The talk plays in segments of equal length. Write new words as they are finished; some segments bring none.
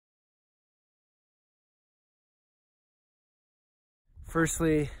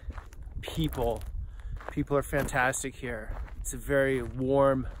Firstly, people. People are fantastic here. It's a very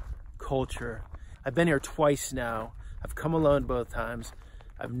warm culture. I've been here twice now. I've come alone both times.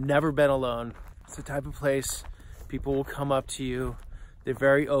 I've never been alone. It's the type of place people will come up to you. They're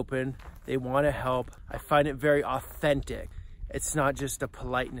very open. They want to help. I find it very authentic. It's not just a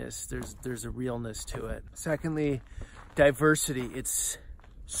politeness. There's a realness to it. Secondly, diversity. It's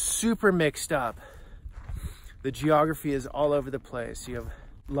super mixed up. The geography is all over the place. You have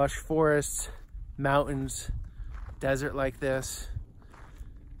lush forests, mountains, desert like this,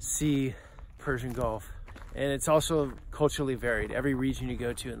 sea, Persian Gulf. And it's also culturally varied. Every region you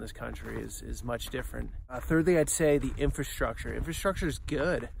go to in this country is much different. Thirdly, I'd say the infrastructure. Infrastructure is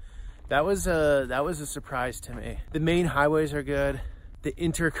good. That was a surprise to me. The main highways are good. The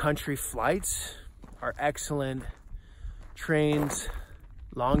inter-country flights are excellent. Trains,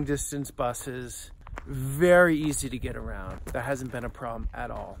 long distance buses, very easy to get around. That hasn't been a problem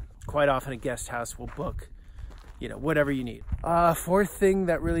at all. Quite often a guest house will book, you know, whatever you need. Fourth thing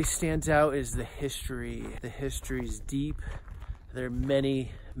that really stands out is the history. The history's deep. There are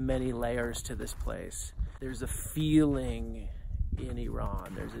many, many layers to this place. There's a feeling in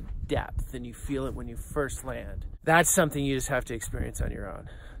Iran. There's a depth, and you feel it when you first land. That's something you just have to experience on your own.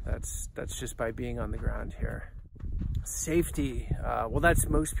 That's just by being on the ground here. Safety, well, that's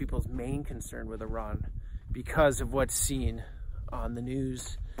most people's main concern with Iran because of what's seen on the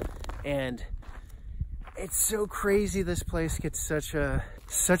news. And it's so crazy this place gets such a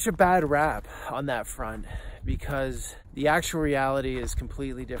bad rap on that front, because the actual reality is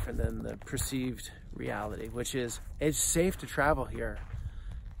completely different than the perceived reality, which is it's safe to travel here.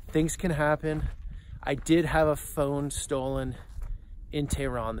 Things can happen. I did have a phone stolen in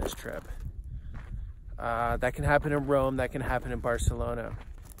Tehran this trip. That can happen in Rome, that can happen in Barcelona.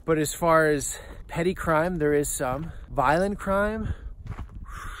 But as far as petty crime, there is some. Violent crime,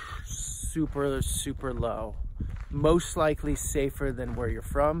 super, super low. Most likely safer than where you're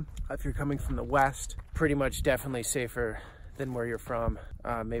from. If you're coming from the West, pretty much definitely safer than where you're from.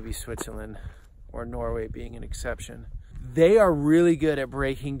 Maybe Switzerland or Norway being an exception. They are really good at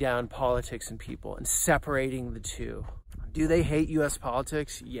breaking down politics and people and separating the two. Do they hate US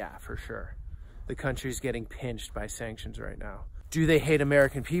politics? Yeah, for sure. The country's getting pinched by sanctions right now. Do they hate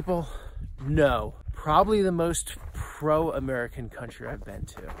American people? No. Probably the most pro-American country I've been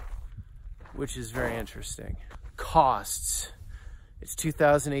to, which is very interesting. Costs. It's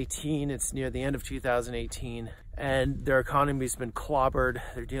 2018, it's near the end of 2018, and their economy's been clobbered.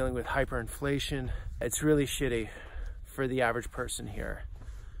 They're dealing with hyperinflation. It's really shitty for the average person here.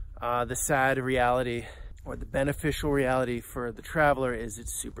 The sad reality, or the beneficial reality for the traveler, is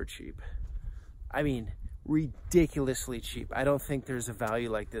it's super cheap. I mean, ridiculously cheap. I don't think there's a value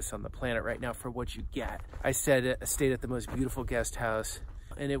like this on the planet right now for what you get. I stayed at the most beautiful guest house,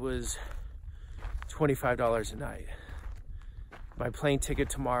 and it was $25 a night. My plane ticket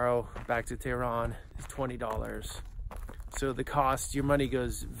tomorrow back to Tehran is $20. So the cost, your money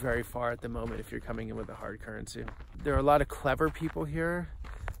goes very far at the moment if you're coming in with a hard currency. There are a lot of clever people here.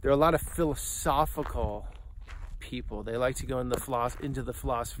 There are a lot of philosophical people. They like to go into the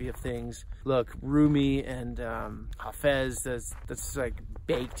philosophy of things. Look, Rumi and Hafez, that's like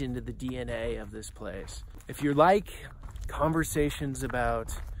baked into the DNA of this place. If you like conversations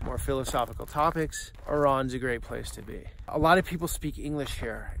about more philosophical topics, Iran's a great place to be. A lot of people speak English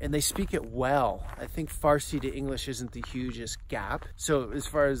here, and they speak it well. I think Farsi to English isn't the hugest gap. So as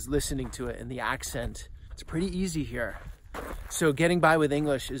far as listening to it and the accent, it's pretty easy here. So getting by with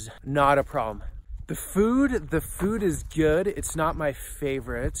English is not a problem. The food is good. It's not my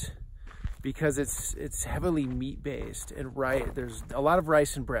favorite because it's heavily meat based and there's a lot of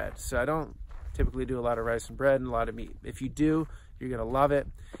rice and bread. So I don't typically do a lot of rice and bread and a lot of meat. If you do, you're gonna love it.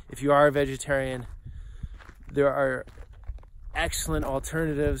 If you are a vegetarian, there are excellent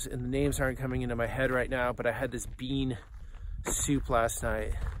alternatives, and the names aren't coming into my head right now, but I had this bean soup last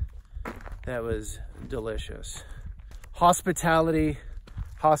night that was delicious. Hospitality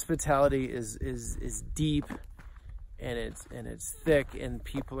is deep, and it's thick, and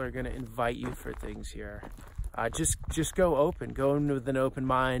people are gonna invite you for things here. Just go open, go in with an open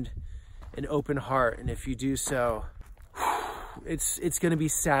mind, an open heart, and if you do so, it's gonna be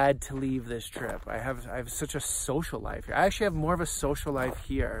sad to leave this trip. I have such a social life here. I actually have more of a social life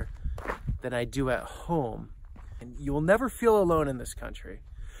here than I do at home, and you will never feel alone in this country.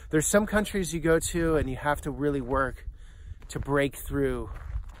 There's some countries you go to and you have to really work to break through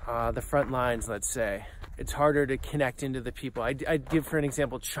the front lines, let's say. It's harder to connect into the people. I'd give, for an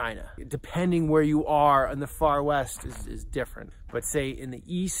example, China. Depending where you are in the far west is different. But say in the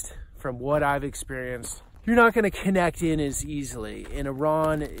east, from what I've experienced, you're not going to connect in as easily. In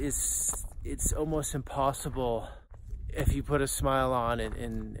Iran, it's almost impossible if you put a smile on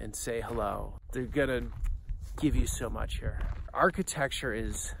and say hello. They're going to give you so much here. Architecture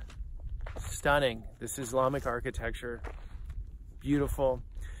is stunning. This Islamic architecture, beautiful.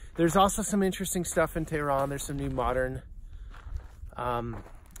 There's also some interesting stuff in Tehran. There's some new modern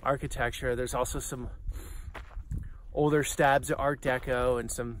architecture. There's also some older stabs of Art Deco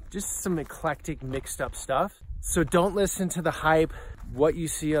and just some eclectic mixed up stuff. So don't listen to the hype, what you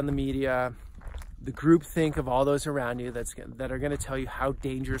see on the media, the groupthink of all those around you that are going to tell you how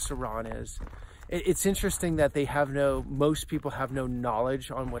dangerous Iran is. It's interesting that most people have no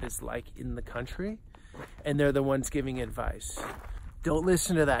knowledge on what it's like in the country, and they're the ones giving advice. Don't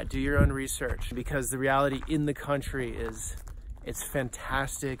listen to that. Do your own research, because the reality in the country is it's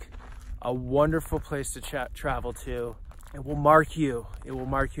fantastic, a wonderful place to travel to. It will mark you. It will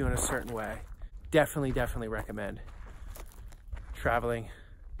mark you in a certain way. Definitely recommend traveling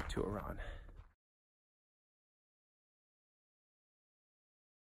to Iran.